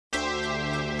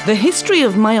The history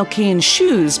of Majorcan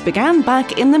shoes began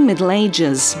back in the Middle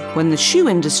Ages, when the shoe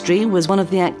industry was one of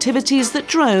the activities that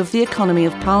drove the economy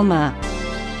of Palma.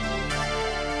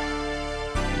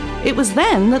 It was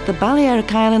then that the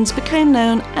Balearic Islands became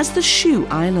known as the Shoe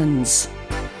Islands.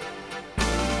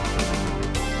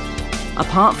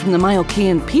 Apart from the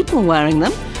Majorcan people wearing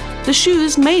them, the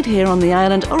shoes made here on the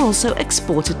island are also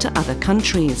exported to other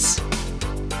countries.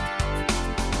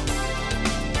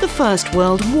 The First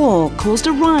World War caused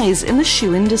a rise in the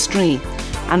shoe industry,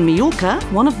 and Majorca,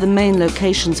 one of the main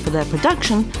locations for their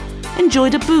production,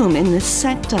 enjoyed a boom in this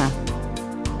sector.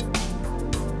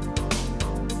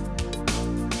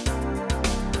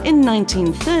 In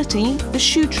 1930, the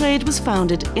shoe trade was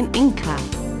founded in Inca.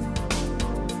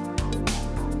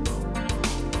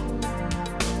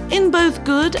 In both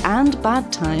good and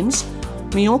bad times,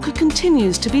 Majorca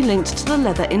continues to be linked to the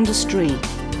leather industry.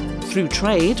 Through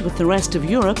trade with the rest of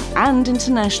Europe and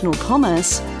international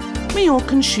commerce,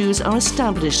 Majorcan shoes are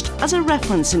established as a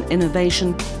reference in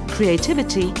innovation,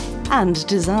 creativity and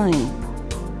design.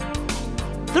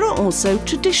 There are also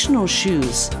traditional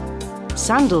shoes,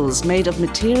 sandals made of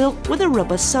material with a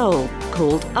rubber sole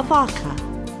called a vaca.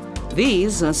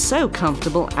 These are so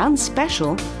comfortable and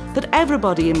special that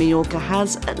everybody in Majorca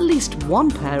has at least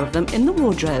one pair of them in the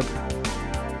wardrobe.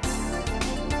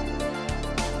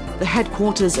 The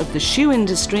headquarters of the shoe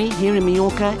industry here in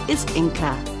Majorca is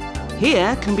Inca.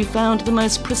 Here can be found the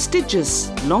most prestigious,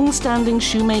 long-standing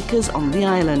shoemakers on the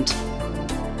island.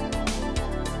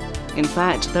 In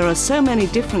fact, there are so many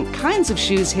different kinds of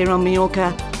shoes here on Majorca.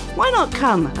 Why not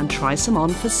come and try some on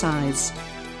for size?